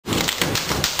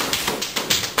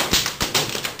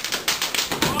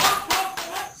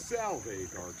Salve,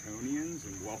 Dartonians,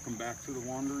 and welcome back to the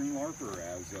Wandering Larper.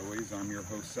 As always, I'm your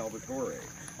host, Salvatore.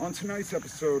 On tonight's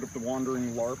episode of the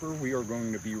Wandering Larper, we are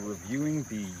going to be reviewing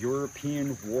the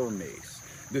European War Mace.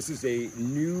 This is a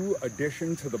new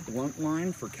addition to the blunt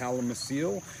line for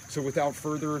Calimacil, so without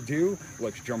further ado,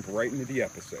 let's jump right into the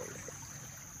episode.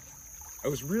 I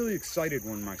was really excited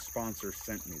when my sponsor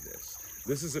sent me this.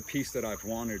 This is a piece that I've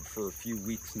wanted for a few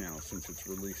weeks now since it's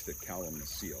released at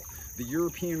Calimacil. The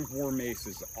European War Mace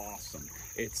is awesome.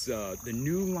 It's the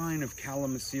new line of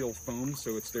Calimacil foam,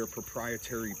 so it's their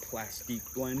proprietary plastique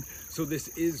blend. So this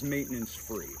is maintenance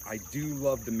free. I do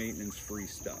love the maintenance free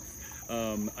stuff.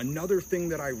 Another thing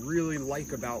that I really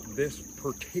like about this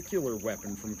particular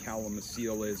weapon from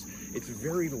Calimacil is it's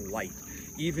very light.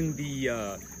 Even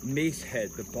the mace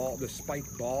head, the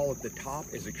spiked ball at the top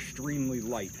is extremely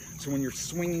light. So when you're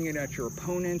swinging it at your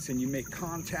opponents and you make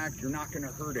contact, you're not going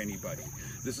to hurt anybody.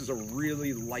 This is a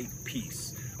really light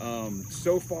piece.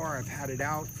 So far, I've had it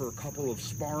out for a couple of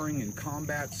sparring and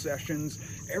combat sessions.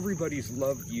 Everybody's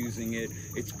loved using it.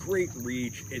 It's great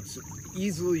reach. It's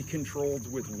easily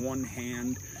controlled with one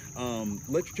hand.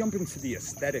 Let's jump into the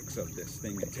aesthetics of this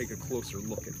thing and take a closer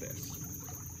look at this.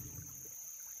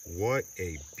 What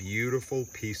a beautiful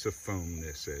piece of foam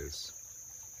this is.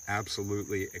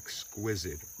 Absolutely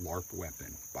exquisite LARP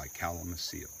weapon by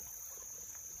Calimacil.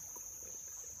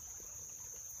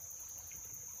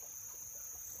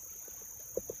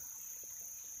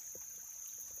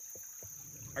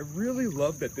 I really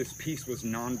love that this piece was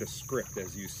nondescript,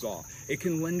 as you saw. It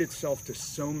can lend itself to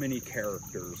so many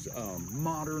characters,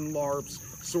 modern LARPs,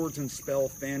 swords and spell,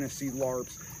 fantasy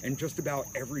LARPs, and just about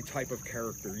every type of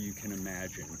character you can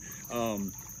imagine.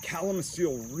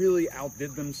 Calimacil really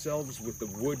outdid themselves with the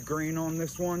wood grain on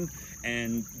this one,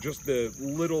 and just the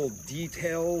little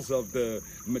details of the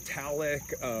metallic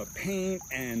paint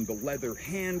and the leather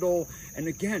handle. And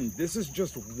again, this is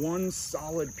just one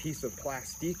solid piece of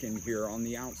plastique in here on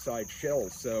the outside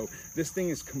shell. So this thing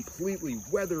is completely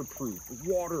weatherproof,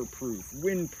 waterproof,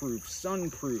 windproof,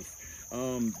 sunproof.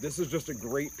 This is just a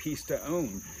great piece to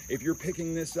own. If you're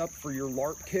picking this up for your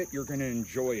LARP kit, you're going to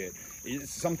enjoy it.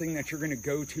 It's something that you're going to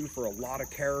go to for a lot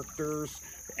of characters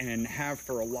and have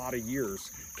for a lot of years.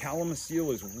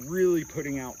 Calimacil is really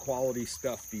putting out quality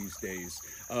stuff these days.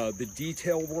 The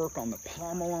detail work on the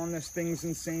pommel on this thing's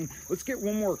insane. Let's get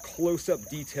one more close-up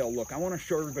detail look. I want to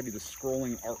show everybody the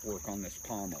scrolling artwork on this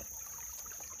pommel.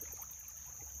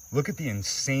 Look at the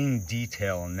insane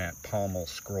detail in that pommel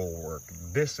scroll work.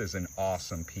 This is an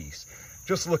awesome piece.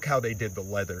 Just look how they did the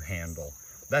leather handle.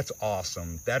 That's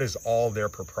awesome. That is all their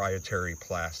proprietary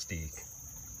plastique.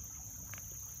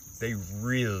 They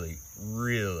really,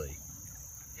 really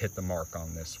hit the mark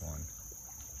on this one.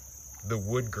 The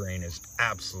wood grain is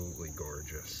absolutely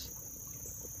gorgeous.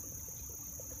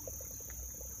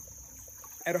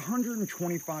 At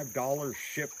 $125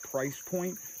 ship price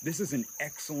point, this is an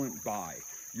excellent buy.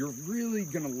 You're really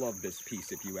going to love this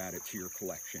piece if you add it to your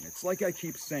collection. It's like I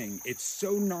keep saying, it's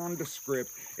so nondescript,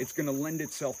 it's going to lend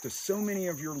itself to so many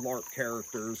of your LARP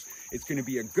characters. It's going to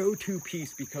be a go-to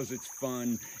piece because it's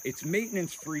fun, it's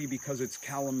maintenance-free because it's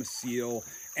Calimacil,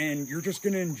 and you're just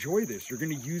going to enjoy this. You're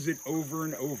going to use it over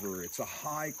and over. It's a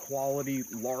high-quality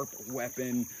LARP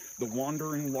weapon. The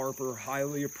Wandering Larper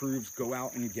highly approves. Go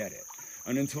out and get it.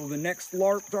 And until the next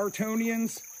LARP,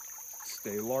 Dartonians,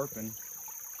 stay LARPing.